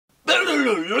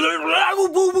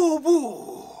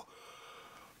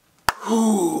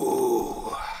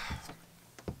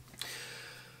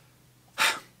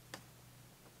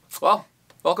Well,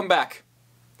 welcome back.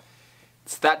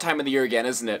 It's that time of the year again,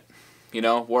 isn't it? You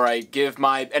know, where I give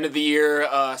my end of the year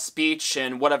speech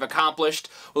and what I've accomplished,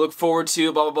 we look forward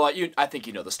to, blah, blah, blah. I think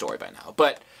you know the story by now.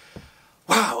 But,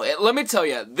 wow, let me tell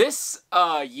you, this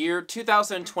year,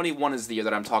 2021 is the year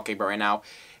that I'm talking about right now.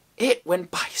 It went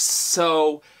by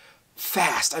so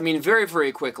fast. I mean, very,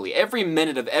 very quickly. Every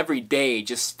minute of every day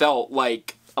just felt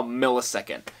like a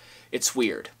millisecond. It's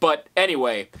weird. But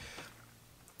anyway,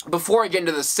 before I get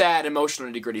into the sad,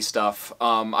 emotional, nitty-gritty stuff,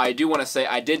 I do want to say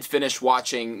I did finish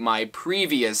watching my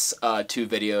previous 2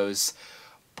 videos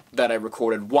that I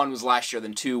recorded. One was last year,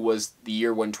 then 2 was the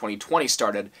year when 2020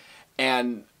 started.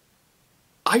 And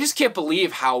I just can't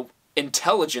believe how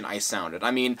intelligent I sounded. I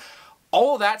mean,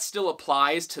 all of that still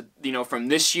applies to, you know, from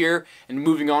this year and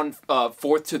moving on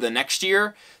forth to the next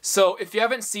year. So if you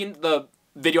haven't seen the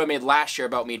video I made last year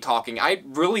about me talking, I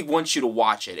really want you to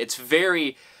watch it. It's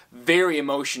very, very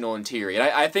emotional and teary, and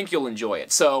I think you'll enjoy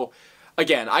it. So,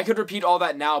 again, I could repeat all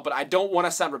that now, but I don't want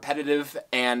to sound repetitive,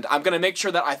 and I'm going to make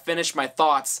sure that I finish my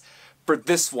thoughts for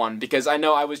this one, because I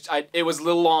know it was a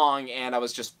little long, and I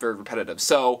was just very repetitive.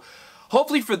 So,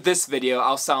 hopefully for this video,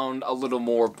 I'll sound a little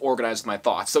more organized with my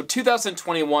thoughts. So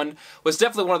 2021 was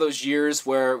definitely one of those years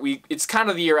where it's kind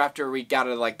of the year after we got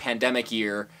a like pandemic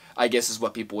year, I guess is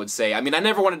what people would say. I mean, I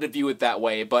never wanted to view it that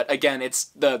way, but again,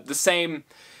 it's the same,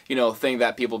 you know, thing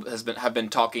that people have been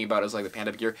talking about as like the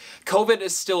pandemic year. COVID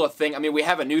is still a thing. I mean, we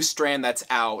have a new strand that's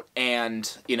out,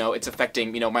 and, you know, it's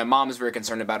affecting, you know, my mom is very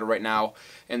concerned about it right now,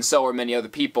 and so are many other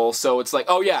people. So it's like,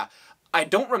 oh yeah, I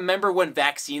don't remember when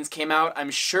vaccines came out.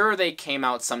 I'm sure they came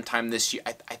out sometime this year.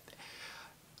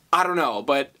 I don't know,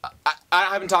 but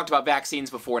I haven't talked about vaccines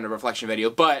before in a reflection video,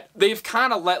 but they've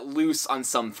kind of let loose on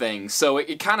some things. So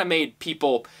it kind of made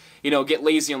people, you know, get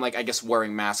lazy on, like, I guess,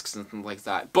 wearing masks and things like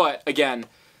that. But, again,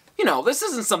 you know, this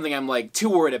isn't something I'm, like, too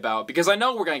worried about, because I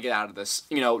know we're going to get out of this,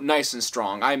 you know, nice and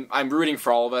strong. I'm rooting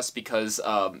for all of us, because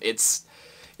it's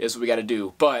what we got to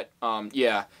do. But,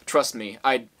 yeah, trust me,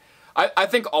 I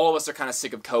think all of us are kind of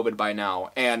sick of COVID by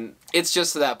now, and it's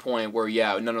just to that point where,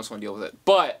 yeah, none of us want to deal with it.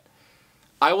 But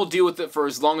I will deal with it for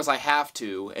as long as I have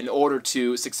to in order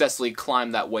to successfully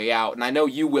climb that way out, and I know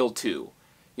you will too,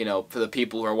 you know, for the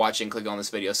people who are watching, click on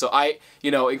this video. So I, you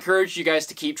know, encourage you guys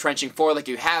to keep trenching forward like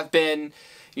you have been.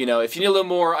 You know, if you need a little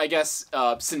more, I guess,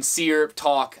 sincere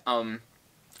talk,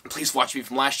 please watch me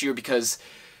from last year, because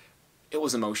it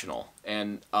was emotional,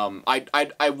 and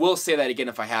I will say that again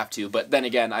if I have to, but then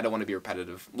again, I don't want to be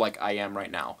repetitive like I am right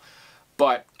now.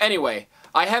 But anyway,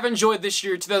 I have enjoyed this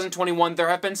year, 2021. There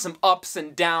have been some ups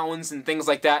and downs and things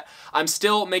like that. I'm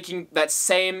still making that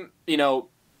same, you know,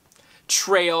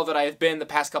 trail that I've been the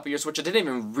past couple years, which I didn't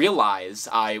even realize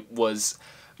I was,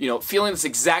 you know, feeling this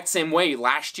exact same way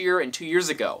last year and 2 years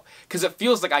ago. Because it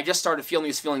feels like I just started feeling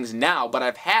these feelings now, but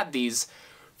I've had these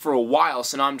for a while,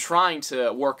 so now I'm trying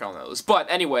to work on those. But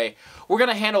anyway, we're going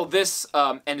to handle this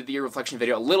end of the year reflection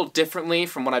video a little differently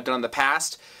from what I've done in the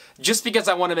past, just because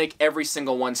I want to make every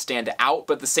single one stand out,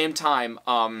 but at the same time,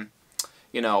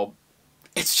 you know,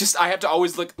 it's just, I have to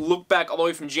always look back all the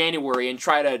way from January and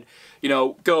try to, you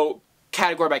know, go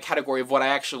category by category of what I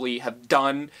actually have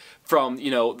done from,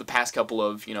 you know, the past couple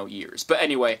of, you know, years. But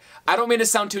anyway, I don't mean to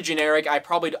sound too generic.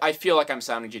 I feel like I'm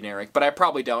sounding generic, but I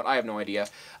probably don't. I have no idea.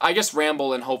 I just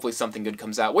ramble and hopefully something good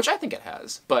comes out, which I think it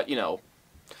has. But, you know,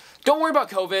 don't worry about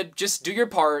COVID. Just do your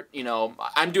part. You know,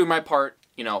 I'm doing my part.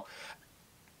 You know,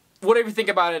 whatever you think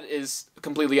about it is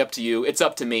completely up to you. It's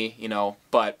up to me, you know.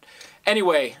 But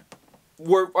anyway,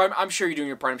 I'm sure you're doing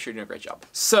your part. I'm sure you're doing a great job.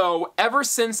 So, ever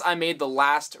since I made the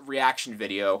last reaction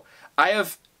video, I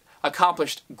have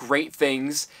accomplished great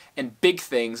things and big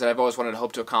things that I've always wanted to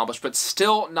hope to accomplish, but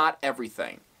still not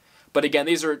everything. But again,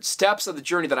 these are steps of the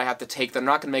journey that I have to take that are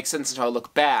not going to make sense until I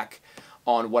look back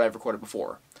on what I've recorded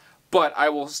before. But I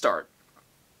will start.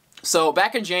 So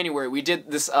back in January, we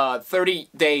did this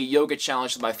 30-day yoga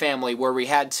challenge with my family where we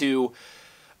had to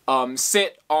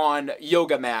sit on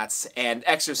yoga mats and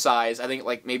exercise, I think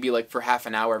maybe for half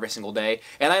an hour every single day.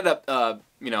 And I ended up,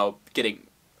 you know, getting,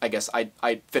 I guess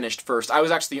I finished first. I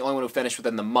was actually the only one who finished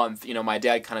within the month. You know, my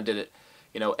dad kind of did it,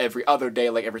 you know, every other day,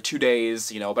 like every 2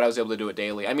 days, you know, but I was able to do it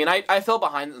daily. I mean, I fell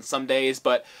behind on some days,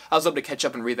 but I was able to catch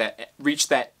up and reach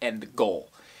that end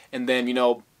goal. And then, you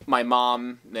know, my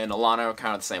mom and Alana are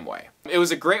kind of the same way. It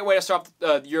was a great way to start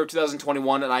off the year of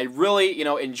 2021, and I really, you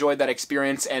know, enjoyed that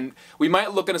experience, and we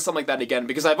might look into something like that again,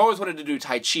 because I've always wanted to do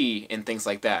Tai Chi and things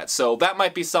like that. So that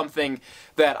might be something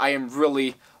that I am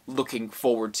really looking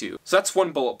forward to. So that's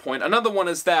one bullet point. Another one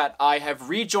is that I have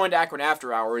rejoined Akron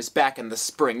After Hours back in the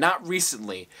spring. Not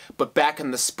recently, but back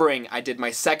in the spring I did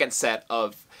my second set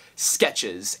of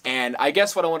sketches, and I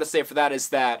guess what I want to say for that is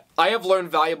that I have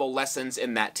learned valuable lessons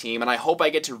in that team, and I hope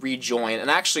I get to rejoin. And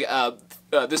actually,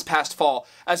 this past fall,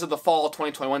 as of the fall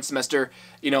 2021 semester,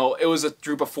 you know, it was a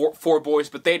group of four boys,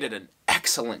 but they did an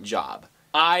excellent job.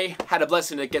 I had a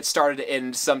blessing to get started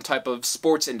in some type of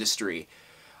sports industry.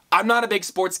 I'm not a big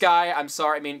sports guy, I'm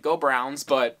sorry, I mean, go Browns,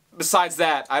 but besides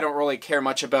that, I don't really care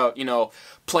much about, you know,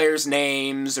 players'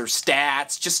 names or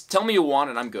stats. Just tell me you want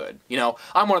and I'm good. You know,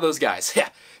 I'm one of those guys. Yeah,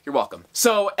 you're welcome.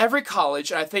 So every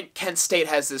college, and I think Kent State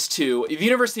has this too, the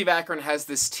University of Akron has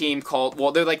this team called,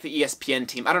 well, they're like the ESPN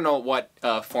team. I don't know what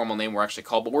formal name we're actually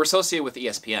called, but we're associated with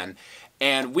ESPN.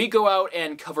 And we go out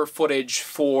and cover footage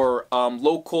for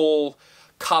local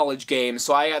college games.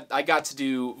 So I got to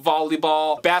do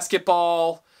volleyball,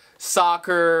 basketball,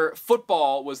 soccer,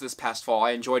 football was this past fall.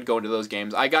 I enjoyed going to those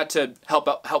games. I got to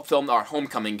help film our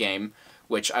homecoming game,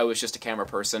 which I was just a camera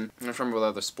person. I don't remember what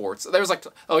other sports. There was like,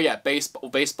 oh yeah,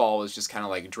 baseball was just kind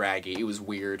of like draggy. It was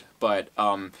weird, but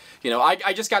you know,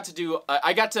 I just got to do.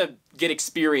 I got to get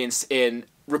experience in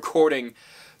recording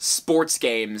sports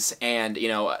games, and you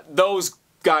know, those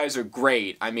guys are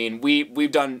great. I mean,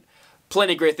 we've done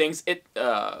plenty of great things.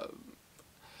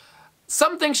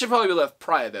 Some things should probably be left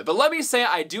private, but let me say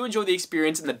I do enjoy the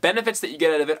experience, and the benefits that you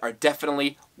get out of it are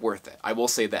definitely worth it. I will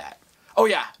say that. Oh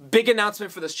yeah, big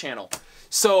announcement for this channel.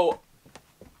 So,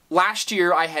 last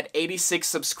year I had 86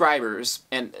 subscribers,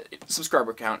 and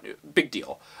subscriber count, big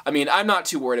deal. I mean, I'm not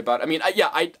too worried about it. I mean, yeah,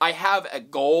 I have a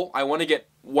goal. I want to get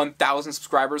 1,000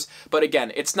 subscribers, but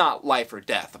again, it's not life or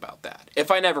death about that.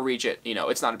 If I never reach it, you know,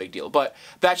 it's not a big deal. But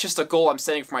that's just a goal I'm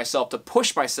setting for myself to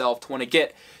push myself to want to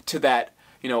get to that,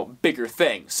 you know, bigger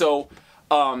thing. So,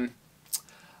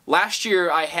 last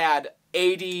year I had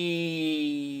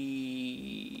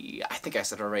 80, I think I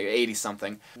said already, 80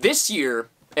 something. This year,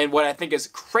 and what I think is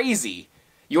crazy,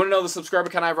 you want to know the subscriber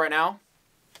count I have right now?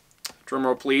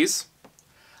 Drumroll please.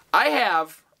 I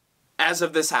have, as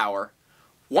of this hour,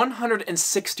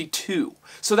 162.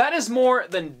 So that is more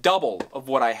than double of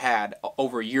what I had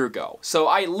over a year ago. So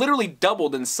I literally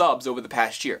doubled in subs over the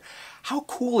past year. How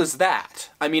cool is that?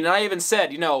 I mean, I even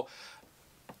said, you know,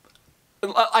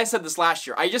 I said this last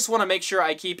year, I just want to make sure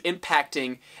I keep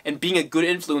impacting and being a good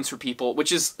influence for people,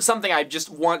 which is something I just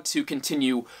want to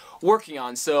continue working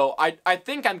on. So I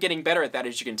think I'm getting better at that,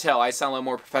 as you can tell. I sound a little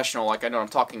more professional, like I know what I'm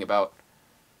talking about.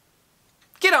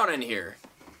 Get on in here.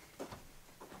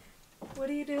 What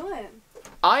are you doing?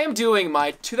 I am doing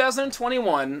my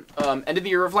 2021 end of the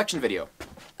year reflection video.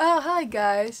 Oh, hi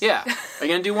guys. Yeah. Are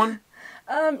you gonna do one?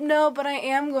 No, but I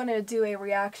am going to do a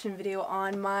reaction video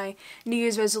on my New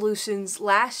Year's resolutions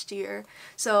last year.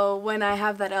 So when I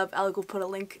have that up, I'll go put a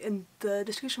link in the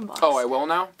description box. Oh, I will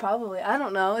now? Probably. I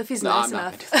don't know if he's No, nice I'm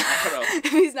enough. not. I don't know.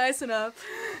 If he's nice enough.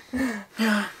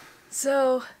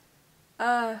 So,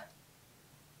 how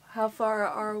far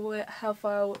are we? How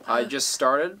far? I just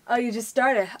started. Oh, you just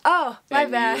started. Oh, my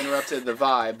bad. You interrupted the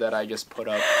vibe that I just put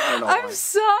up. I don't know I'm why.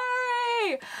 sorry.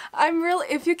 I'm really.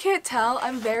 If you can't tell,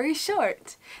 I'm very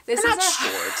short. This You're is not a-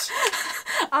 short.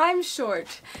 I'm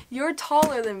short. You're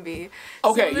taller than me.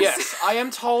 Okay, So this- yes, I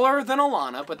am taller than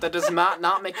Alana, but that does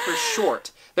not make her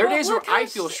short. There are Well, days where look how I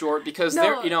feel short because No,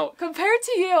 they're, you know. compared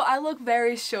to you, I look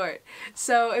very short.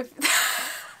 So if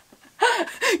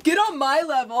get on my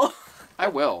level. I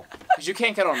will, because you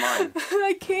can't get on mine.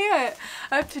 I can't.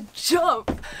 I have to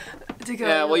jump to go.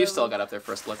 Yeah, on well, your you still level. got up there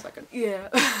for a split second. Yeah.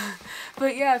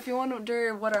 But yeah, if you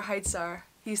wonder what our heights are,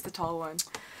 he's the tall one.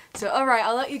 So alright,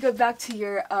 I'll let you go back to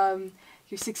your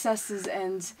successes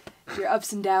and your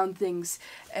ups and down things.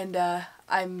 And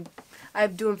I'm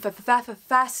doing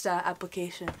FAFSA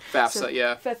application. FAFSA, So,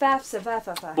 yeah.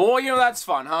 FAFSA. Boy, you know that's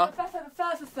fun, huh?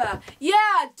 Yeah,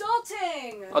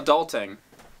 adulting! Adulting.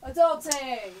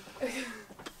 Adulting!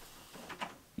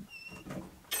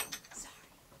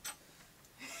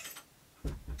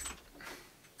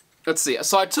 Let's see.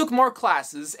 So I took more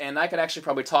classes, and I could actually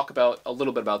probably talk about a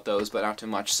little bit about those, but not too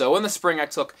much. So in the spring, I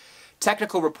took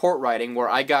technical report writing, where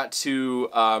I got to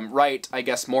write, I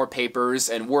guess, more papers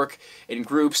and work in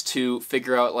groups to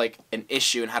figure out like an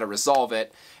issue and how to resolve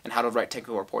it and how to write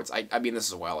technical reports. I mean, this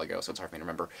is a while ago, so it's hard for me to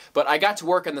remember. But I got to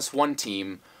work on this one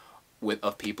team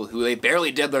of people who they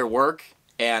barely did their work,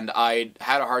 and I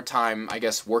had a hard time, I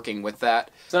guess, working with that.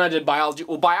 So then I did biology.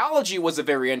 Well, biology was a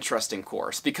very interesting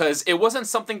course because it wasn't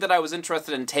something that I was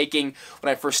interested in taking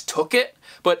when I first took it,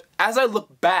 but as I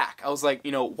look back, I was like,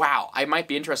 you know, wow, I might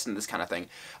be interested in this kind of thing.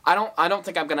 I don't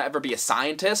think I'm gonna ever be a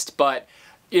scientist, but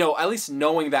you know, at least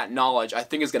knowing that knowledge, I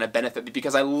think is going to benefit me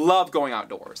because I love going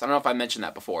outdoors. I don't know if I mentioned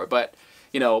that before, but,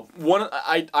 you know,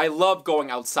 I love going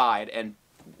outside and,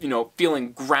 you know,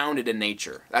 feeling grounded in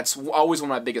nature. That's always one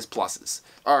of my biggest pluses.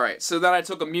 Alright, so then I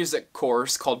took a music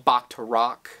course called Bach to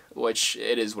Rock, which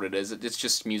it is what it is. It's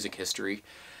just music history.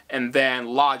 And then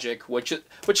Logic, which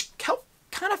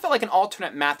kind of felt like an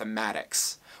alternate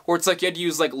mathematics. Where it's like you had to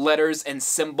use like letters and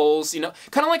symbols, you know?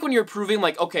 Kind of like when you're proving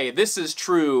like, okay, this is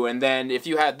true, and then if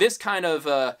you had this kind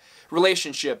of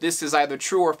relationship, this is either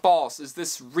true or false. Is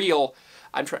this real?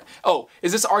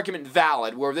 Is this argument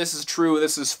valid? Where this is true,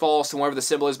 this is false, and whatever the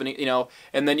symbol is, you know,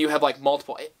 and then you have like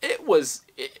multiple.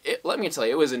 Let me tell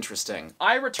you, it was interesting.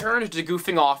 I returned to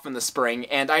goofing off in the spring,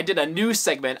 and I did a new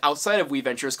segment outside of Wii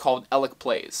Ventures called Alec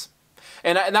Plays.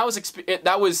 And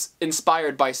that was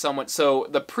inspired by someone. So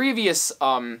the previous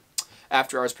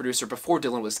After Hours producer before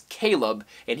Dylan was Caleb,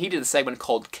 and he did a segment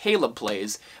called Caleb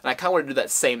Plays, and I kind of wanted to do that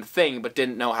same thing, but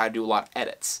didn't know how to do a lot of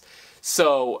edits.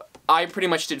 So I pretty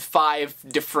much did 5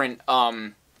 different,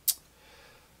 I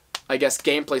guess,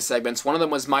 gameplay segments. One of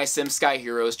them was My Sim Sky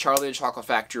Heroes, Charlie and the Chocolate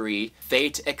Factory,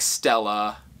 Fate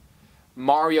Extella,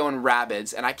 Mario and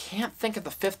Rabbids, and I can't think of the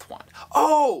 5th one.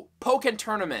 Oh! Pokken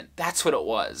Tournament. That's what it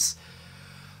was.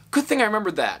 Good thing I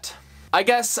remembered that. I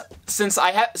guess since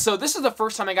so this is the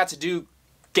first time I got to do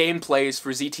gameplays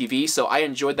for ZTV, so I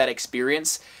enjoyed that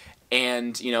experience,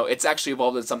 and you know it's actually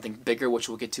evolved into something bigger, which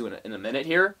we'll get to in a minute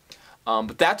here.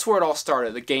 But that's where it all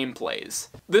started, the gameplays.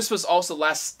 This was also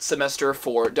last semester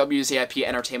for WZIP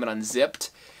Entertainment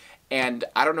Unzipped, and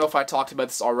I don't know if I talked about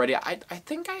this already. I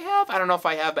think I have. I don't know if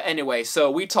I have, but anyway,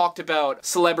 so we talked about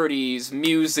celebrities,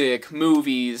 music,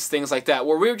 movies, things like that,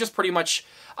 where we were just pretty much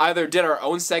either did our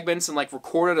own segments and like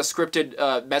recorded a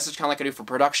scripted message, kind of like I do for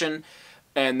production,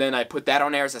 and then I put that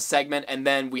on air as a segment, and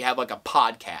then we have like a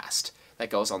podcast that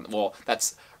goes on, well,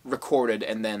 that's recorded,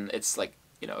 and then it's like,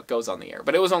 you know, it goes on the air.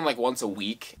 But it was on like once a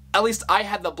week. At least I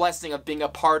had the blessing of being a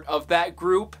part of that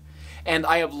group, and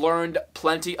I have learned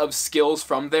plenty of skills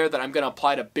from there that I'm going to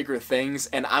apply to bigger things,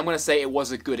 and I'm going to say it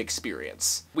was a good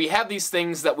experience. We have these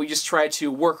things that we just try to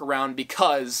work around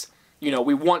because, you know,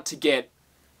 we want to get,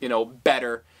 you know,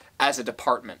 better as a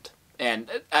department, and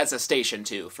as a station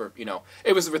too, for, you know,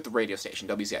 it was with the radio station,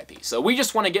 WZIP. So we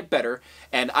just want to get better,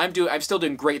 and I'm still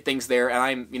doing great things there, and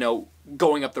I'm, you know,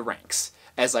 going up the ranks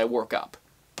as I work up.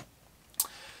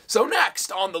 So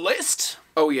next on the list,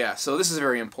 oh yeah, so this is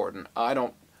very important. I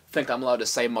don't think I'm allowed to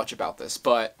say much about this,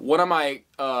 but one of my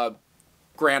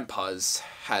grandpas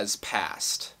has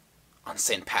passed on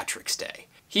St. Patrick's Day.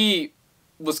 He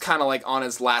was kind of like on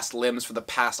his last limbs for the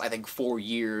past, I think, 4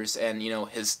 years, and, you know,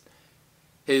 his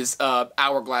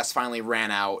hourglass finally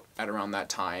ran out at around that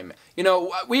time. You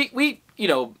know, you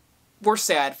know, we're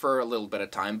sad for a little bit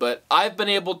of time, but I've been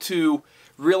able to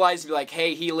realize, be like,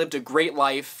 hey, he lived a great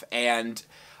life, and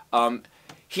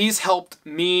he's helped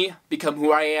me become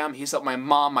who I am. He's helped my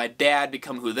mom, my dad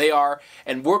become who they are,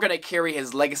 and we're going to carry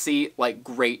his legacy like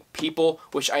great people,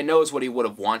 which I know is what he would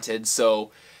have wanted,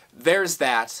 so there's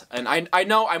that. And I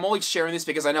know I'm only sharing this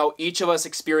because I know each of us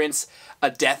experience a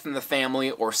death in the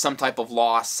family or some type of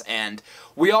loss, and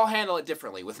we all handle it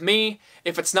differently. With me,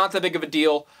 if it's not that big of a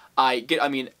deal, I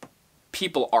mean,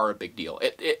 people are a big deal.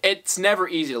 It's never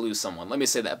easy to lose someone, let me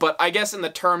say that. But I guess in the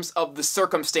terms of the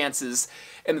circumstances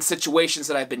and the situations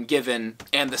that I've been given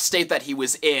and the state that he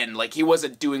was in, like he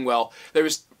wasn't doing well, there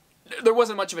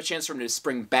wasn't much of a chance for him to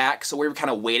spring back, so we were kind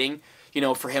of waiting, you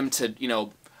know, for him to, you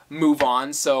know, move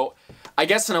on. So I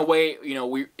guess in a way, you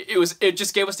know, it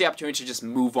just gave us the opportunity to just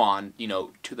move on, you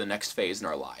know, to the next phase in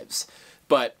our lives.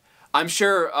 But I'm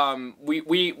sure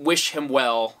we wish him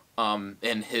well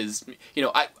in his, you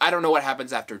know, I don't know what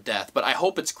happens after death, but I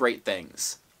hope it's great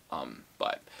things.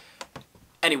 But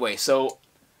anyway, so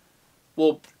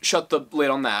we'll shut the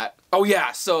lid on that. Oh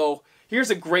yeah, so here's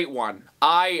a great one.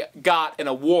 I got an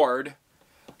award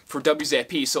for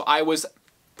WZIP, so I was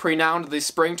renowned the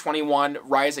Spring 21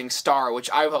 Rising Star,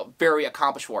 which I felt very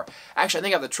accomplished for. Actually, I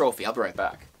think I have the trophy. I'll be right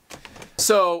back.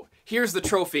 So here's the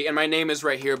trophy, and my name is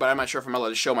right here, but I'm not sure if I'm allowed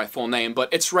to show my full name,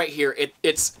 but it's right here.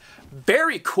 It's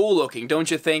very cool looking, don't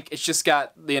you think? It's just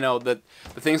got, you know, the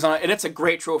things on it, and it's a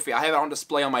great trophy. I have it on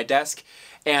display on my desk,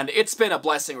 and it's been a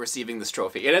blessing receiving this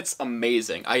trophy, and it's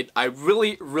amazing. I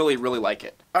really, really, really like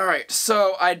it. Alright,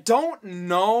 so I don't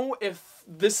know if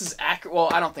this is accurate. Well,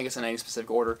 I don't think it's in any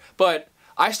specific order, but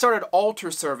I started altar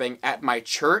serving at my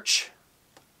church,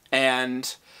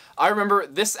 and I remember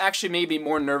this actually made me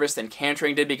more nervous than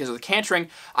cantering did, because with cantering,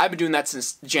 I've been doing that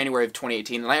since January of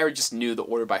 2018, and I already just knew the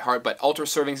order by heart, but ultra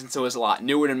serving, since it was a lot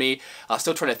newer to me, I was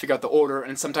still trying to figure out the order,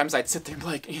 and sometimes I'd sit there and be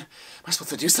like, am I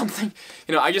supposed to do something?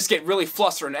 You know, I just get really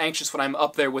flustered and anxious when I'm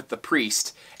up there with the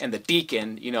priest and the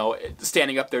deacon, you know,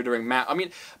 standing up there during mass. I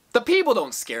mean, the people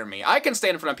don't scare me. I can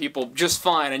stand in front of people just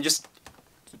fine and just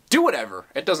do whatever.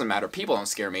 It doesn't matter. People don't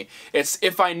scare me. It's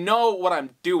if I know what I'm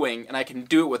doing and I can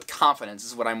do it with confidence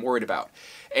is what I'm worried about.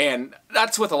 And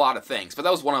that's with a lot of things, but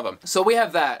that was one of them. So we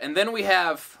have that. And then we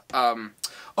have,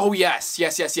 oh yes.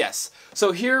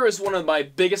 So here is one of my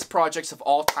biggest projects of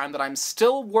all time that I'm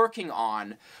still working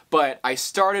on, but I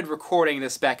started recording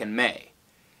this back in May.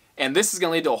 And this is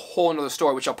going to lead to a whole another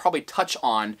story, which I'll probably touch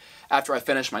on after I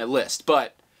finish my list.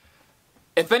 But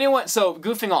if anyone, so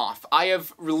goofing off, I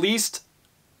have released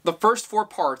the first 4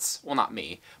 parts, well not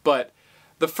me, but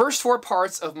the first 4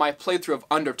 parts of my playthrough of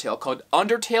Undertale, called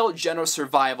Undertale General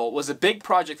Survival, was a big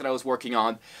project that I was working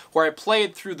on, where I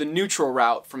played through the neutral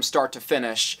route from start to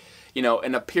finish, you know,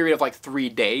 in a period of like 3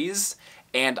 days,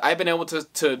 and I've been able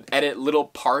to edit little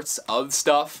parts of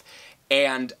stuff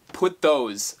and put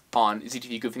those on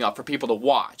ZTV Goofing Off for people to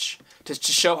watch, to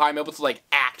show how I'm able to like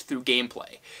act through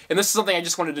gameplay. And this is something I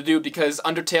just wanted to do because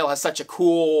Undertale has such a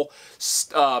cool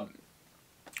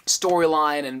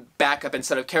storyline and backup and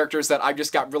set of characters that I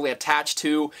just got really attached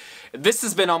to. This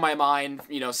has been on my mind,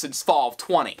 you know, since fall of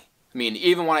 20. I mean,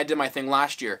 even when I did my thing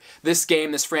last year, this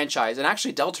game, this franchise, and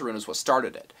actually Deltarune is what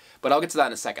started it. But I'll get to that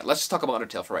in a second. Let's just talk about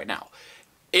Undertale for right now.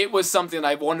 It was something that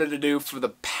I wanted to do for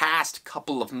the past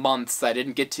couple of months that I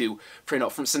didn't get to, for, you know,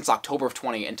 since October of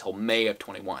 20 until May of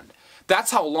 21.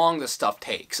 That's how long this stuff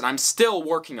takes, and I'm still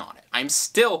working on it. I'm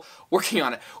still working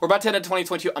on it. We're about to end in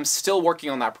 2022. I'm still working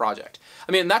on that project.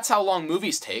 I mean, that's how long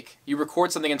movies take. You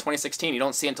record something in 2016, you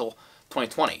don't see it until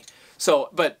 2020. So,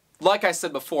 but like I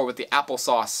said before with the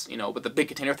applesauce, you know, with the big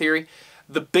container theory,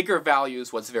 the bigger value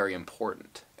is what's very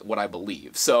important, what I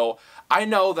believe. So I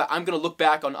know that I'm going to look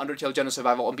back on Undertale General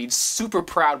Survival and be super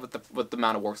proud with the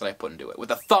amount of work that I put into it. With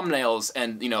the thumbnails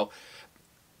and, you know,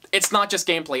 it's not just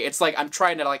gameplay. It's like I'm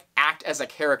trying to like act as a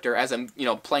character as I'm, you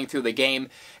know, playing through the game.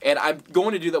 And I'm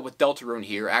going to do that with Deltarune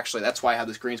here. Actually, that's why I have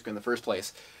this green screen in the first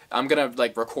place. I'm going to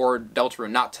like record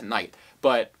Deltarune, not tonight,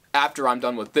 but after I'm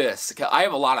done with this. I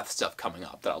have a lot of stuff coming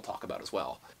up that I'll talk about as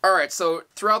well. Alright, so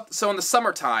in the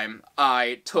summertime,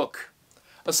 I took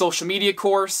a social media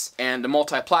course and a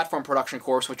multi-platform production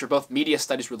course, which are both media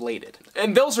studies related.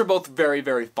 And those are both very,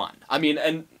 very fun. I mean,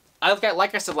 and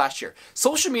like I said last year,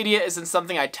 social media isn't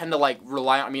something I tend to like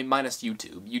rely on. I mean, minus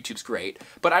YouTube. YouTube's great.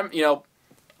 But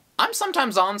I'm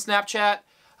sometimes on Snapchat.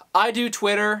 I do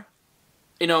Twitter.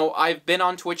 You know, I've been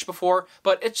on Twitch before,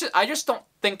 but I just don't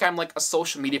think I'm like a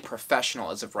social media professional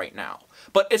as of right now.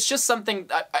 But it's just something,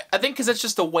 I think because it's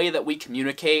just a way that we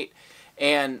communicate,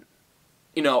 and,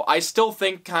 you know, I still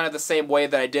think kind of the same way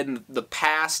that I did in the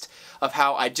past, of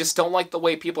how I just don't like the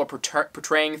way people are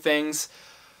portraying things,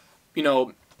 you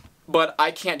know, but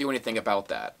I can't do anything about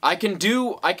that. I can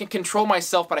control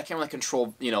myself, but I can't really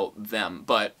control, you know, them.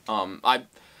 But,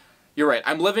 you're right,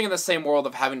 I'm living in the same world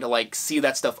of having to, like, see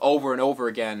that stuff over and over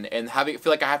again, and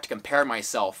feel like I have to compare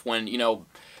myself when, you know,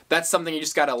 that's something you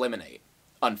just gotta eliminate,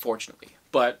 unfortunately.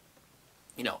 But,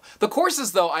 you know, the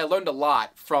courses, though, I learned a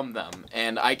lot from them,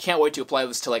 and I can't wait to apply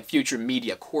this to, like, future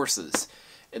media courses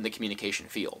in the communication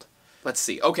field. Let's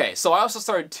see. Okay, so I also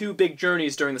started 2 big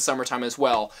journeys during the summertime as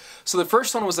well. So the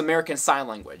first one was American Sign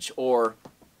Language, or...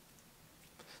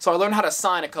 So I learned how to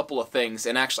sign a couple of things,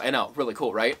 and actually, I know, really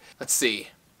cool, right? Let's see.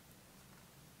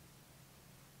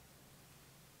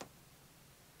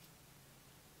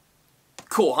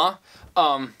 Cool, huh?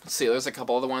 Let's see, there's a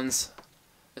couple other ones.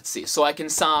 Let's see, so I can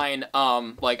sign,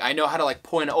 like, I know how to, like,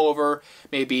 point over,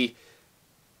 maybe,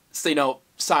 so, you know,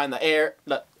 sign the air,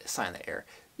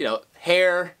 you know,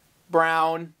 hair,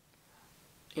 brown,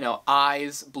 you know,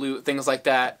 eyes, blue, things like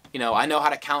that. You know, I know how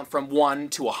to count from 1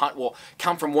 to 100, well,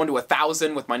 count from 1 to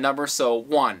 1,000 with my numbers, so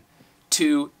 1,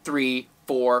 2, 3,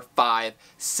 4, 5,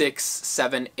 6,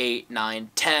 7, 8, 9,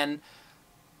 10,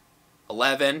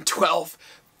 11, 12,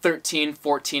 13,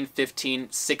 14, 15,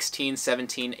 16,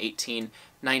 17, 18,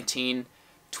 19,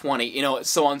 20, you know,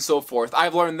 so on and so forth.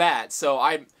 I've learned that, so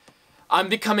I'm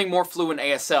becoming more fluent in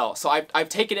ASL. So I've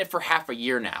taken it for half a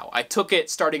year now. I took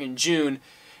it starting in June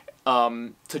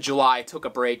to July, took a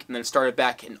break, and then started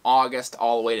back in August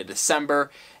all the way to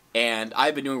December, and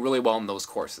I've been doing really well in those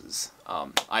courses.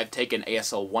 I've taken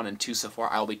ASL 1 and 2 so far.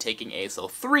 I'll be taking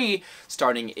ASL 3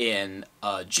 starting in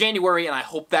January, and I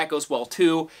hope that goes well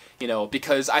too, you know,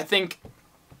 because I think,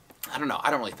 I don't know,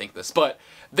 I don't really think this, but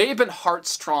they've been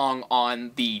heartstrong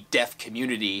on the deaf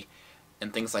community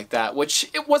and things like that, which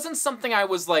it wasn't something I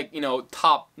was like, you know,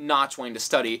 top-notch wanting to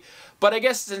study, but I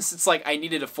guess since it's like I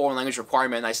needed a foreign language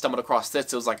requirement and I stumbled across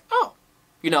this, it was like, oh,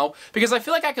 you know, because I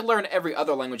feel like I could learn every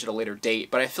other language at a later date,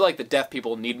 but I feel like the deaf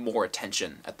people need more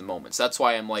attention at the moment, so that's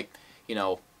why I'm like, you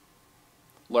know,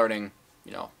 learning,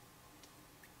 you know,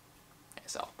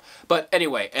 ASL. But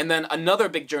anyway, and then another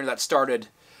big journey that started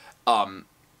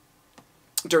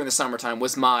during the summertime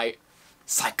was my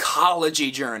psychology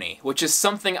journey, which is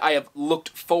something I have looked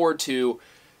forward to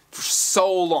for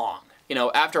so long. You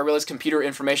know, after I realized computer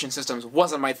information systems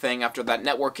wasn't my thing, after that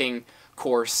networking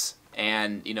course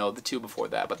and, you know, the two before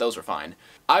that, but those were fine.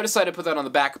 I decided to put that on the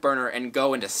back burner and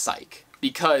go into psych.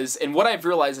 Because, and what I've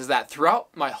realized is that throughout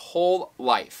my whole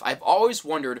life, I've always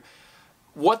wondered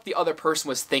what the other person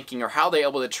was thinking or how they were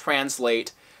able to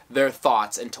translate their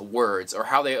thoughts into words or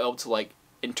how they were able to, like,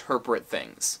 interpret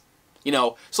things. You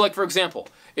know, so like for example,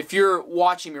 if you're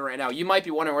watching me right now, you might be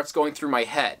wondering what's going through my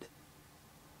head.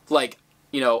 Like,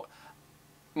 you know,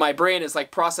 my brain is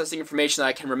like processing information that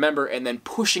I can remember and then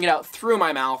pushing it out through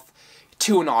my mouth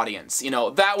to an audience. You know,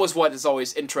 that was what has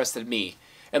always interested me.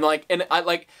 And I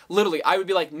like, literally, I would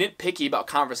be like nitpicky about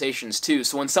conversations too.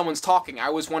 So when someone's talking, I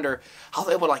always wonder how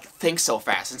they would like think so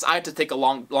fast. Since I had to take a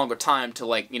longer time to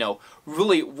like, you know,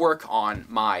 really work on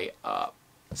my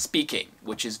speaking,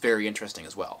 which is very interesting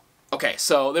as well. Okay,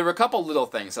 so there were a couple little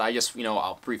things that I just, you know,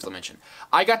 I'll briefly mention.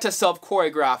 I got to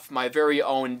self-choreograph my very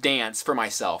own dance for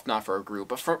myself, not for a group,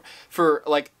 but for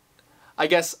like, I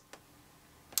guess,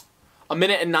 1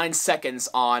 minute and 9 seconds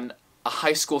on a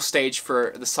high school stage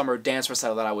for the summer dance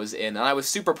recital that I was in, and I was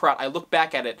super proud. I look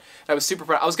back at it, and I was super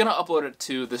proud. I was going to upload it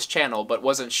to this channel, but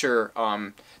wasn't sure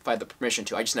if I had the permission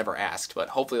to. I just never asked, but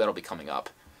hopefully that'll be coming up.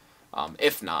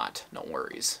 If not, no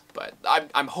worries. But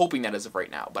I'm hoping that as of right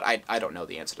now, but I don't know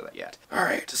the answer to that yet.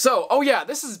 Alright, so, oh yeah,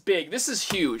 this is big, this is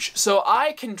huge. So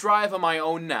I can drive on my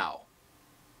own now.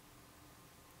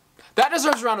 That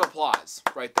deserves a round of applause,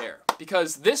 right there.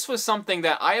 Because this was something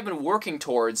that I have been working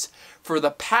towards for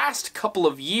the past couple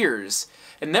of years,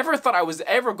 and never thought I was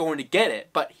ever going to get it,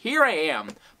 but here I am,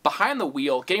 behind the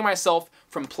wheel, getting myself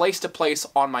from place to place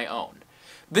on my own.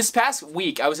 This past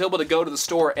week, I was able to go to the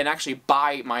store and actually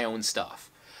buy my own stuff.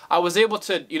 I was able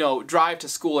to, you know, drive to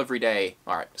school every day.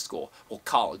 Alright, school. Well,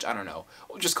 college, I don't know.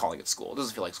 Just calling it school. It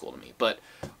doesn't feel like school to me. But,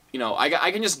 you know,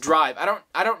 I can just drive.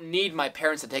 I don't need my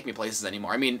parents to take me places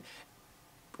anymore. I mean,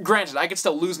 granted, I could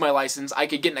still lose my license. I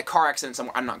could get in a car accident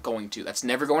somewhere. I'm not going to. That's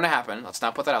never going to happen. Let's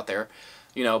not put that out there.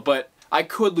 You know, but I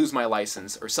could lose my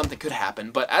license or something could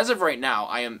happen. But as of right now,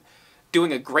 I am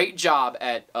doing a great job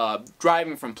at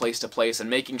driving from place to place and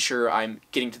making sure I'm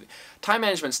getting to the... Time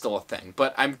management's still a thing,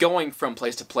 but I'm going from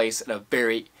place to place in a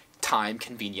very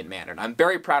time-convenient manner, and I'm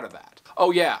very proud of that.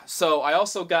 Oh yeah, so I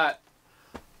also got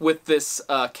with this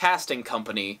casting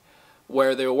company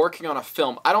where they were working on a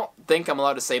film. I don't think I'm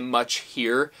allowed to say much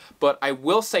here, but I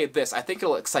will say this. I think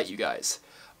it'll excite you guys.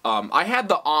 I had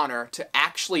the honor to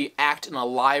actually act in a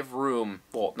live room.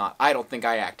 Well, not, I don't think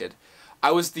I acted.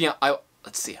 I was the...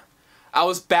 let's see. I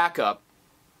was backup.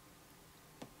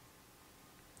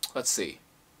 Let's see.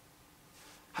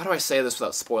 How do I say this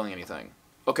without spoiling anything?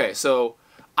 Okay, so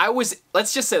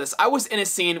let's just say this. I was in a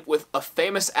scene with a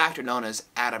famous actor known as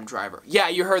Adam Driver. Yeah,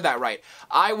 you heard that right.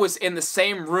 I was in the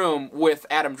same room with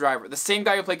Adam Driver, the same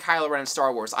guy who played Kylo Ren in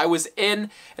Star Wars. I was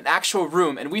in an actual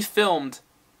room, and we filmed...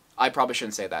 I probably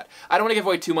shouldn't say that. I don't want to give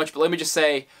away too much, but let me just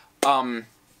say,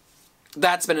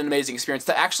 that's been an amazing experience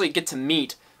to actually get to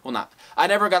meet... Well, not. I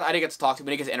didn't get to talk to him,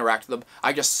 I didn't get to interact with him.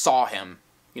 I just saw him,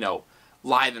 you know,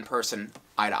 live in person,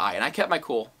 eye to eye, and I kept my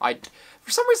cool. For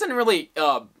some reason, didn't really,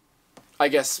 I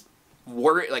guess,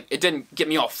 worry, like, it didn't get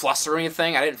me all flustered or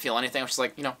anything. I didn't feel anything. I was just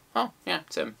like, you know, oh, yeah,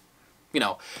 it's him. You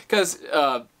know, because,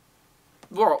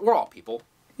 we're all people,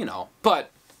 you know. But,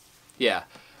 yeah.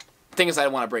 The thing is, I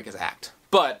didn't want to break his act.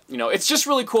 But, you know, it's just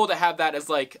really cool to have that as,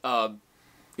 like,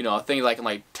 you know, a thing that I can,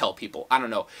 like, tell people. I don't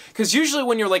know. Because usually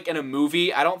when you're, like, in a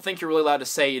movie, I don't think you're really allowed to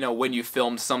say, you know, when you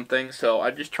filmed something. So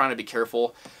I'm just trying to be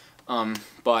careful.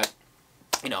 But,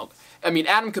 you know, I mean,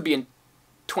 Adam could be in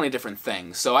 20 different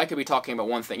things. So I could be talking about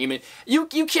one thing. I mean, you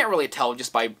can't really tell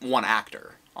just by one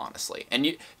actor, honestly. And,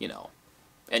 you know,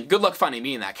 and good luck finding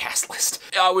me in that cast list.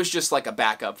 I was just, like, a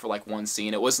backup for, like, one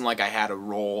scene. It wasn't like I had a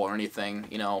role or anything,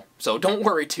 you know. So don't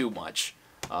worry too much.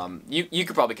 You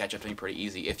could probably catch up to me pretty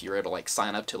easy if you're able to, like,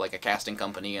 sign up to, like, a casting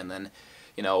company and then,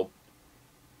 you know,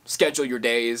 schedule your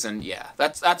days, and yeah,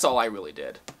 that's all I really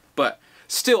did. But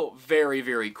still very,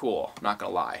 very cool, not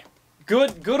gonna lie.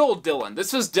 Good old Dylan.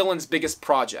 This was Dylan's biggest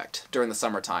project during the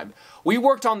summertime. We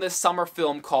worked on this summer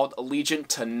film called Allegiant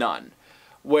to None,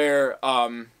 where,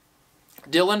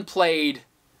 Dylan played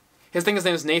his name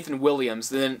is Nathan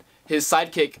Williams, and then his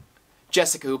sidekick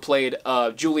Jessica, who played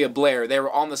Julia Blair, they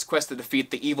were on this quest to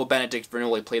defeat the evil Benedict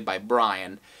Bernoulli, played by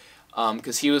Brian,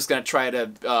 because he was going to try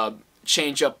to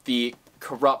change up the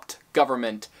corrupt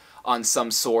government on some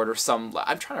sort, or some,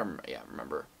 I'm trying to remember,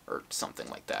 remember, or something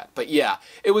like that. But yeah,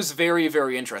 it was very,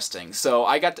 very interesting. So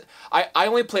I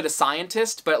only played a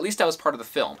scientist, but at least I was part of the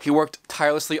film. He worked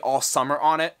tirelessly all summer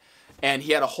on it, and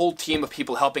he had a whole team of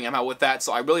people helping him out with that,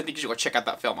 so I really think you should go check out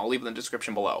that film. I'll leave it in the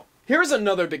description below. Here's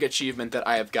another big achievement that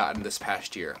I have gotten this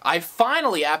past year. I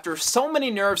finally, after so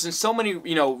many nerves and so many,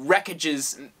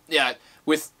 wreckages,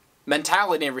 with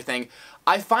mentality and everything,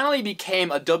 I finally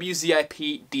became a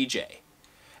WZIP DJ.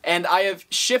 And I have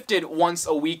shifted once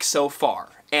a week so far.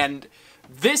 And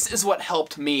this is what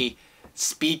helped me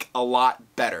speak a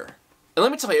lot better. And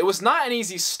let me tell you, it was not an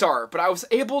easy start, but I was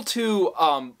able to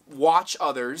watch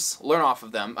others, learn off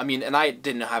of them. I mean, and I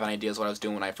didn't have any ideas what I was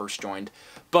doing when I first joined.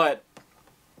 But,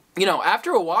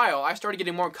 after a while, I started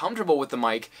getting more comfortable with the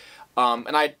mic.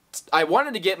 And I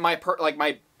wanted to get my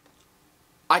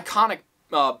iconic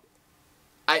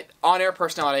on-air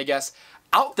personality, I guess,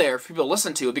 out there for people to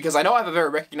listen to, because I know I have a very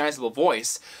recognizable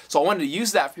voice, so I wanted to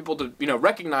use that for people to,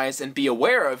 recognize and be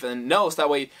aware of and know, so that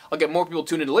way I'll get more people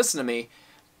tuned in to listen to me,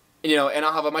 and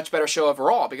I'll have a much better show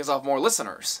overall, because I'll have more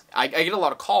listeners. I get a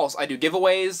lot of calls. I do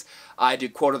giveaways, I do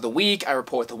quote of the week, I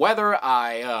report the weather,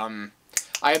 I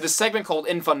have this segment called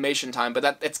Information Time,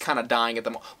 but it's kind of dying at the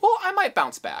moment. Well, I might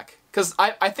bounce back, because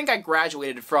I think I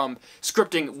graduated from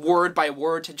scripting word by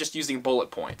word to just using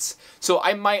bullet points. So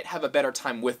I might have a better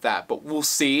time with that, but we'll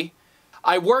see.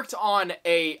 I'm working on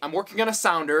a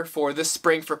sounder for this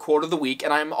spring for Quote of the Week,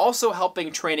 and I'm also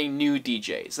helping training new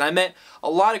DJs. And I met a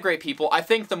lot of great people. I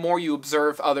think the more you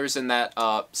observe others in that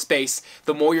space,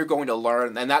 the more you're going to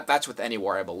learn, and that's with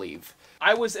anywhere, I believe.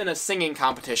 I was in a singing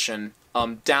competition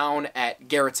down at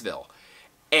Garrettsville,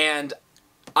 and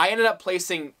I ended up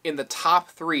placing in the top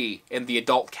 3 in the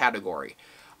adult category.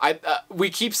 We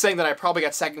keep saying that I probably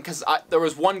got second because there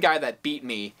was one guy that beat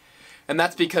me, and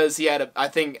that's because he had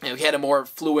he had a more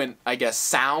fluent, I guess,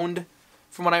 sound,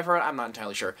 from what I've heard. I'm not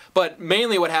entirely sure. But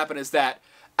mainly what happened is that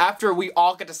after we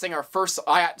all got to sing our first,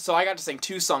 I got to sing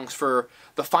 2 songs for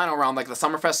the final round, like the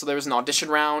Summerfest, so there was an audition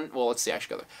round, well, let's see, I should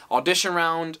go there. Audition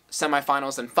round,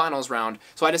 semifinals, and finals round,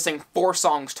 so I had to sing 4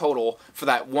 songs total for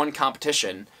that one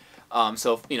competition.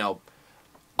 So,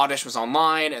 audition was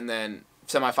online, and then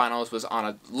semifinals was on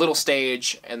a little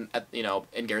stage, and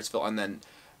in Garrettsville, and then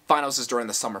finals is during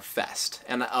the Summerfest.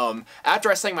 And after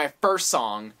I sang my first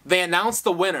song, they announced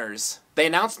the winners. They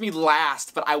announced me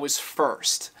last, but I was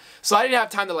first. So I didn't have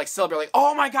time to celebrate, like,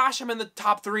 oh my gosh, I'm in the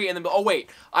top 3, and then, oh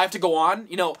wait, I have to go on,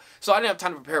 so I didn't have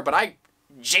time to prepare, but I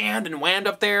jammed and whammed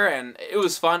up there, and it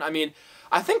was fun. I mean,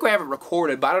 I think we have it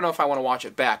recorded, but I don't know if I want to watch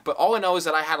it back, but all I know is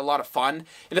that I had a lot of fun,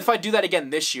 and if I do that again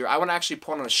this year, I want to actually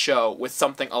put on a show with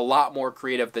something a lot more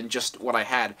creative than just what I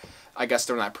had, I guess,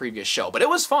 during that previous show, but it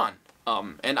was fun,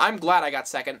 and I'm glad I got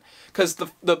second, because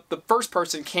the first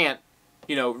person can't,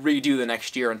 redo the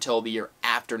next year until the year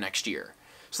after next year.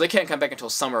 So they can't come back until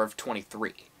summer of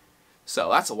 23. So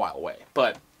that's a while away.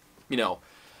 But,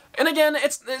 and again,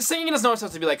 singing doesn't always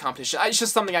have to be like competition. It's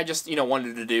just something I just,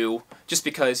 wanted to do. Just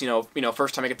because,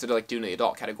 first time I get to do in the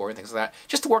adult category and things like that.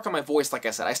 Just to work on my voice, like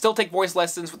I said. I still take voice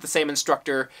lessons with the same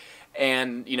instructor.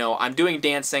 And, I'm doing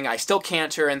dancing. I still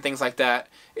canter and things like that.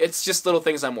 It's just little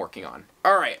things I'm working on.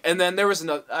 Alright, and then there was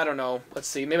another, I don't know, let's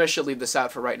see, maybe I should leave this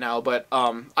out for right now. But,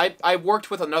 I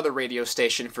worked with another radio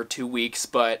station for 2 weeks,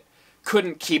 but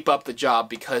couldn't keep up the job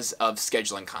because of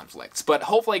scheduling conflicts. But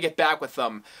hopefully I get back with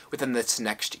them within this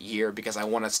next year because I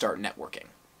want to start networking.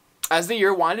 As the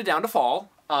year winded down to fall,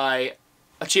 I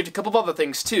achieved a couple of other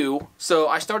things too. So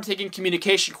I started taking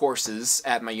communication courses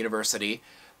at my university,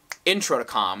 Intro to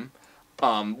Comm,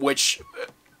 which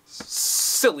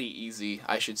silly easy,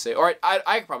 I should say. Or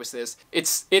I could probably say this.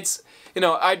 It's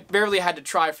I barely had to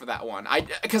try for that one.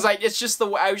 It's just the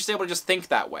way I was just able to just think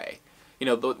that way.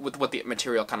 With what the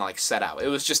material kind of set out. It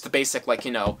was just the basic,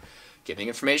 giving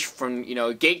information from,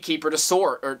 gatekeeper to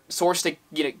source, or source to,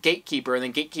 gatekeeper, and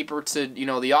then gatekeeper to,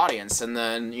 the audience, and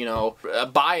then,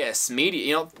 bias,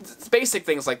 media, basic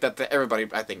things like that everybody,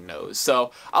 I think, knows.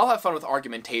 So I'll have fun with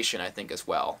argumentation, I think, as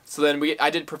well. So then I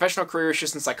did professional career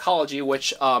issues in psychology,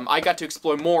 which I got to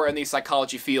explore more in the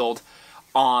psychology field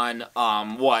on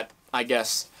what, I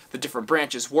guess, the different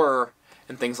branches were,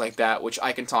 and things like that, which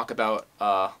I can talk about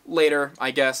later,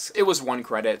 I guess. It was 1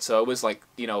 credit, so it was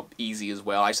easy as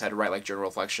well. I just had to write journal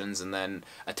reflections and then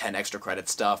attend extra credit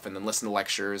stuff and then listen to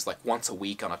lectures once a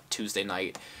week on a Tuesday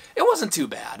night. It wasn't too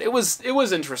bad. It was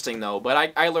interesting though,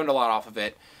 but I learned a lot off of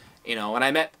it, and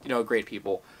I met great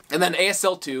people. And then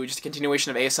ASL 2, just a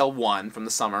continuation of ASL 1 from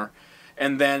the summer.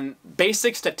 And then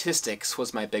Basic Statistics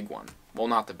was my big one. Well,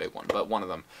 not the big one, but one of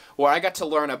them. Where I got to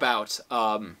learn about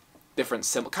different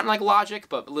symbols, kind of like logic,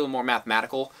 but a little more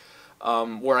mathematical.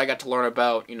 Where I got to learn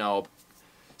about, you know,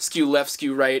 skew left,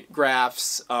 skew right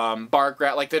graphs, bar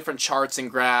graph, like different charts and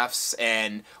graphs,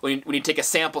 and when you take a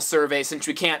sample survey, since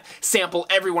we can't sample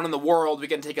everyone in the world, we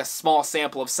can take a small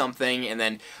sample of something and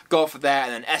then go for that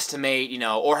and then estimate, you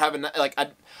know, or have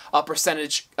a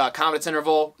percentage confidence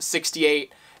interval,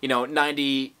 68, you know,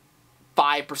 95%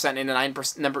 and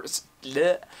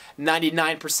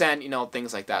 99%, you know,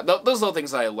 things like that. Those little things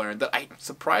that I learned that I'm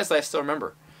surprised that I still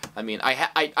remember. I mean,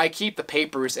 I keep the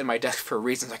papers in my desk for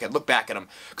reasons I can look back at them.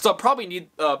 Because I'll probably need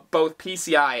both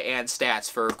PCI and stats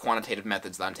for quantitative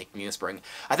methods that I'm taking in the spring.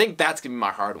 I think that's going to be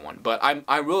my hard one, but I'm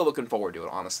really looking forward to it,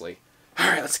 honestly.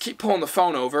 Alright, let's keep pulling the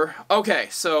phone over. Okay,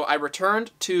 so I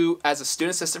returned as a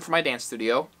student assistant for my dance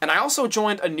studio, and I also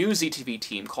joined a new ZTV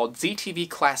team called ZTV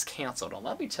Class Cancelled. And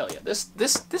let me tell you, this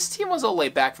team was a little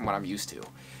laid back from what I'm used to.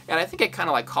 And I think it kind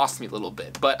of like cost me a little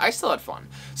bit, but I still had fun.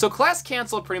 So Class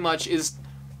Cancelled pretty much is...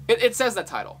 It says that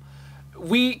title.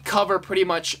 We cover pretty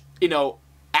much, you know,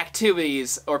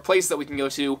 activities or places that we can go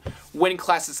to when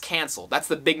class is canceled. That's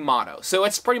the big motto. So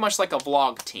it's pretty much like a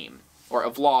vlog team. Or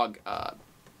a vlog,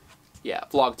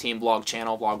 vlog team, vlog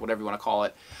channel, vlog, whatever you want to call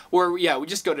it. Where, yeah, we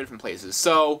just go to different places.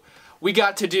 So we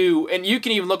got to do, and you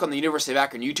can even look on the University of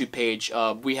Akron YouTube page,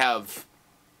 we have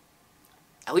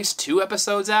at least 2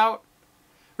 episodes out.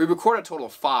 We recorded a total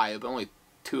of 5, but only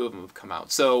 2 of them have come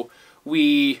out. So...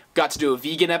 we got to do a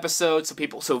vegan episode, so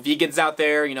vegans out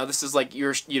there, you know, this is like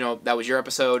that was your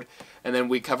episode. And then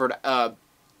we covered the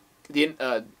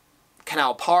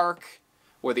Canal Park,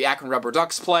 where the Akron Rubber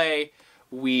Ducks play.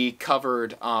 We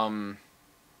covered,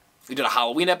 we did a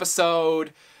Halloween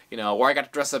episode, you know, where I got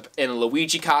to dress up in a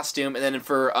Luigi costume. And then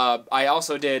for, I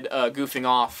also did Goofing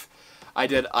Off.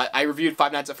 I reviewed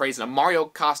Five Nights at Freddy's in a Mario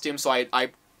costume, so I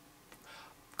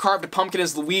carved a pumpkin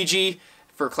as Luigi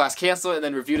for Class Cancel, and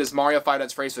then reviewed as Mario, Five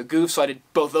Nights at Freddy's for Goof, so I did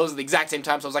both those at the exact same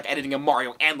time, so I was like editing a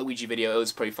Mario and Luigi video. It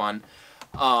was pretty fun.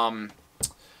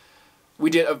 We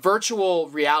did a virtual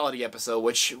reality episode,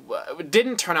 which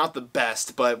didn't turn out the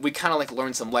best, but we kind of like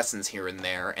learned some lessons here and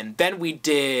there. And then we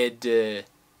did, a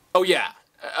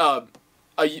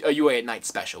UA at Night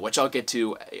special, which I'll get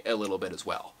to a little bit as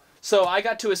well. So I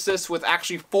got to assist with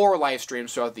actually 4 live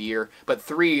streams throughout the year, but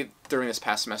 3 during this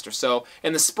past semester. So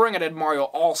in the spring I did Mario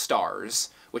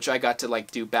All-Stars, which I got to like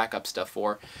do backup stuff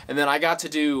for. And then I got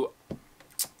to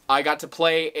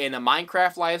play in a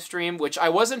Minecraft live stream, which I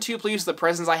wasn't too pleased with the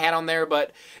presence I had on there, but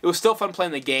it was still fun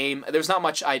playing the game. There's not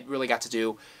much I really got to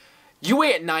do. UA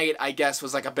at Night, I guess,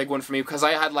 was like a big one for me because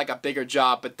I had like a bigger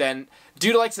job, but then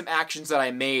due to like some actions that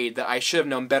I made that I should have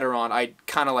known better on, I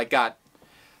kind of like got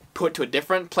put to a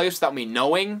different place without me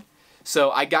knowing, so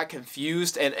I got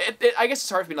confused, and I guess it's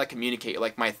hard for me to like communicate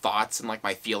like my thoughts and like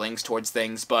my feelings towards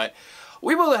things, but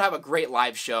we will have a great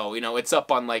live show. You know, it's up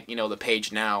on like, you know, the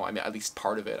page now. I mean, at least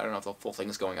part of it. I don't know if the full thing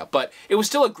is going up, but it was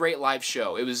still a great live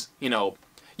show. It was, you know,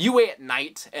 UA at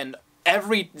Night, and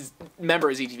every member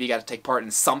of ZTV got to take part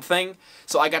in something,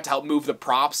 so I got to help move the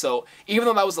props, so even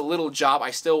though that was a little job,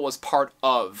 I still was part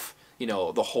of, you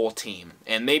know, the whole team,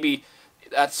 and maybe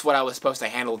that's what I was supposed to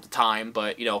handle at the time,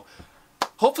 but, you know,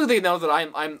 hopefully they know that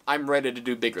I'm ready to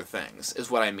do bigger things,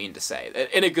 is what I mean to say,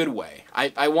 in a good way.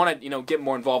 I want to, you know, get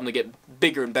more involved and get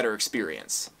bigger and better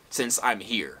experience, since I'm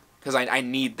here, because I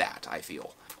need that, I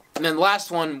feel. And then the last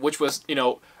one, which was, you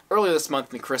know, earlier this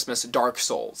month in Christmas, Dark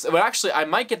Souls. But actually, I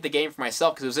might get the game for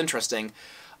myself, because it was interesting,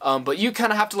 but you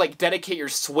kind of have to, like, dedicate your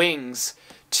swings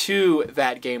to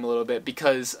that game a little bit,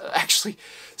 because, actually,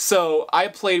 so I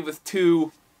played with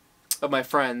 2 of my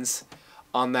friends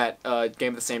on that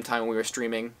game at the same time when we were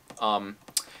streaming,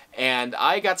 and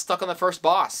I got stuck on the first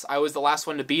boss. I was the last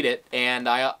one to beat it, and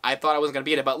I thought I wasn't going to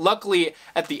beat it, but luckily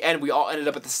at the end we all ended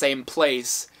up at the same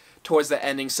place towards the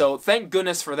ending, so thank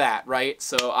goodness for that, right?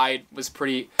 So I was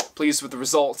pretty pleased with the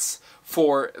results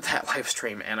for that live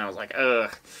stream, and I was like,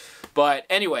 ugh. But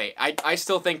anyway, I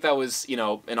still think that was, you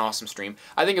know, an awesome stream.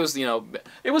 I think it was, you know,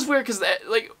 it was weird because,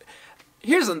 like,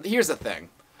 here's the thing.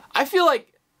 I feel like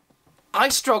I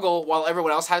struggle while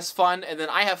everyone else has fun, and then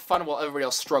I have fun while everybody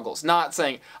else struggles. Not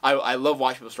saying I love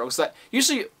watching people struggle. So that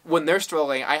usually when they're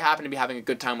struggling, I happen to be having a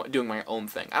good time doing my own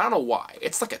thing. I don't know why.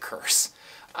 It's like a curse.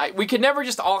 We can never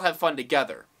just all have fun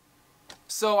together.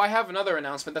 So I have another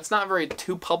announcement that's not very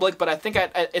too public, but I think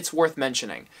it's worth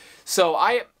mentioning. So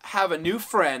I have a new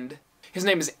friend. His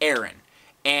name is Aaron,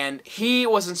 and he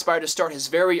was inspired to start his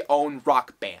very own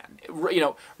rock band. You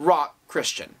know, rock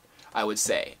Christian. I would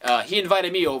say. He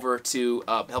invited me over to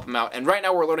help him out, and right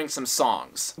now we're learning some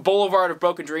songs. Boulevard of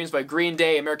Broken Dreams by Green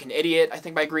Day, American Idiot, I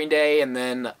think by Green Day, and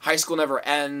then High School Never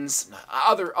Ends,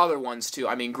 other ones too,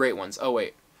 I mean great ones. Oh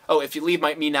wait. Oh, If You Leave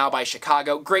Me Now by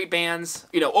Chicago, great bands.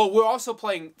 You know, oh, we're also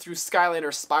playing through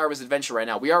Skylander Spyro's Adventure right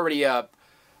now. We already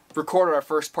recorded our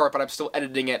first part, but I'm still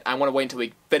editing it. I want to wait until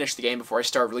we finish the game before I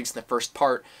start releasing the first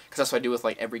part, because that's what I do with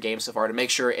like every game so far, to make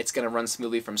sure it's going to run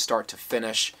smoothly from start to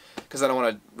finish, because I don't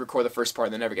want to record the first part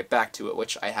and then never get back to it,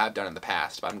 which I have done in the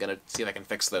past, but I'm going to see if I can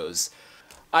fix those.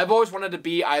 I've always wanted to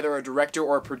be either a director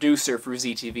or a producer for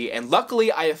ZTV, and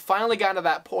luckily I have finally gotten to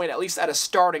that point, at least at a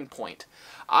starting point.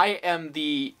 I am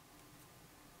the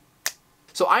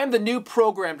new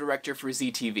program director for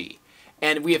ZTV.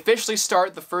 And we officially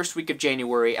start the first week of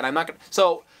January, and I'm not going to...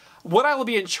 So, what I will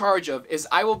be in charge of is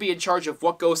I will be in charge of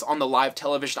what goes on the live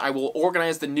television. I will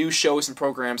organize the new shows and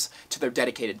programs to their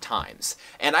dedicated times.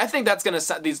 And I think that's going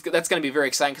to be very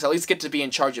exciting, because I at least get to be in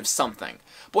charge of something.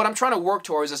 But what I'm trying to work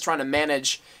towards is trying to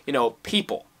manage, you know,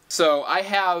 people. So, I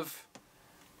have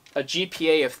a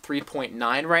GPA of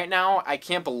 3.9 right now. I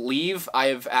can't believe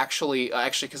I've actually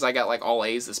because I got like all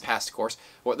A's this past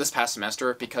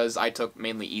semester, because I took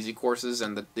mainly easy courses,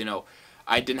 and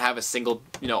I didn't have a single,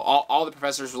 all the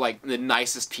professors were like the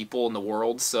nicest people in the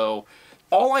world, so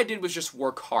all I did was just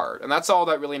work hard, and that's all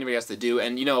that really anybody has to do.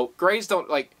 And grades don't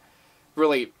like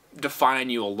really define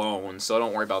you alone, so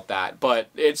don't worry about that, but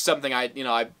it's something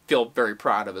I feel very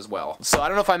proud of as well. So I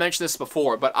don't know if I mentioned this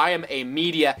before, but I am a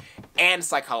media and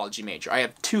psychology major. I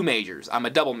have 2 majors. I'm a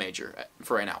double major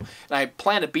for right now, and I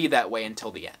plan to be that way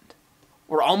until the end.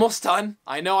 We're almost done.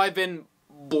 I know I've been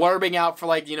blurbing out for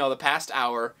like, the past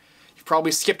hour. You've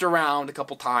probably skipped around a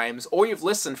couple times, or you've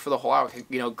listened for the whole hour.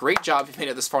 Great job if you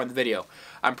made it this far in the video.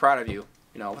 I'm proud of you,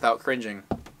 without cringing.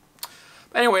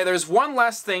 Anyway, there's one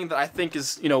last thing that I think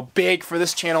is, big for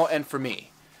this channel and for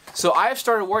me. So I've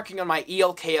started working on my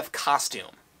ELKF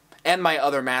costume and my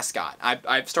other mascot.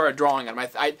 I've started drawing on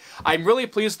I'm really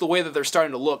pleased with the way that they're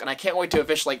starting to look, and I can't wait to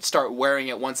officially start wearing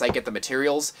it once I get the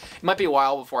materials. It might be a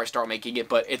while before I start making it,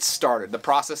 but it's started. The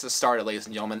process has started, ladies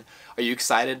and gentlemen. Are you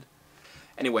excited?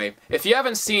 Anyway, if you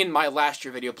haven't seen my last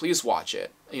year video, please watch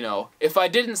it. If I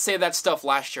didn't say that stuff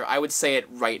last year, I would say it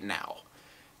right now.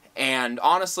 And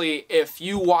honestly, if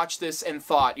you watch this and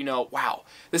thought, wow,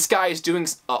 this guy is doing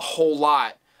a whole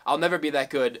lot, I'll never be that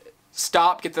good,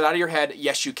 stop, get that out of your head.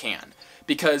 Yes, you can.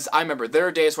 Because I remember there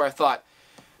are days where I thought,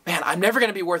 man, I'm never going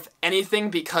to be worth anything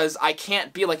because I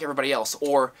can't be like everybody else.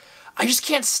 Or I just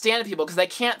can't stand people because they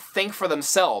can't think for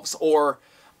themselves. Or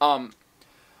no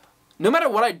matter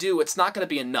what I do, it's not going to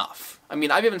be enough. I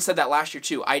mean, I've even said that last year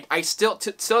too. I still,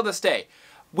 to this day,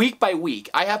 week by week,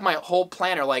 I have my whole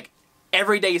planner like,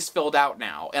 every day is filled out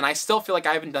now, and I still feel like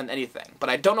I haven't done anything. But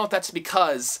I don't know if that's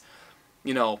because,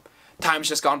 time's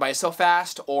just gone by so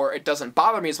fast, or it doesn't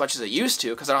bother me as much as it used to,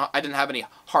 because I didn't have any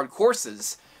hard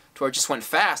courses to where it just went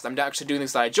fast. I'm actually doing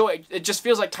things that I enjoy. It just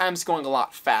feels like time's going a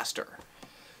lot faster.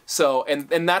 So,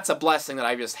 and that's a blessing that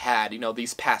I've just had,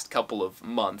 these past couple of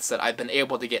months, that I've been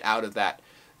able to get out of that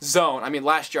zone. I mean,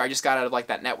 last year I just got out of like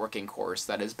that networking course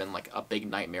that has been like a big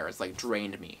nightmare. It's like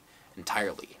drained me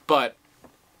entirely. But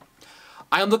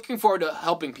I am looking forward to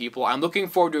helping people. I'm looking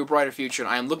forward to a brighter future, and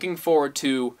I am looking forward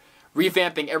to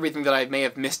revamping everything that I may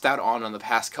have missed out on the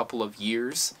past couple of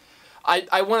years.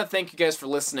 I want to thank you guys for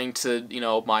listening to,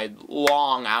 my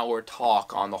long hour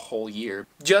talk on the whole year.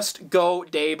 Just go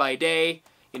day by day,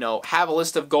 have a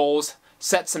list of goals,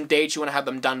 set some dates you want to have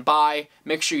them done by,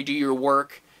 make sure you do your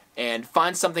work, and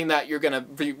find something that you're going to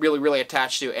be really, really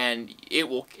attached to, and it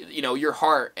will, your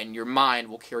heart and your mind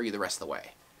will carry you the rest of the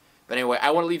way. But anyway,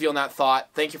 I want to leave you on that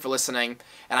thought. Thank you for listening,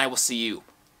 and I will see you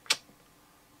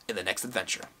in the next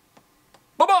adventure.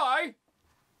 Bye-bye!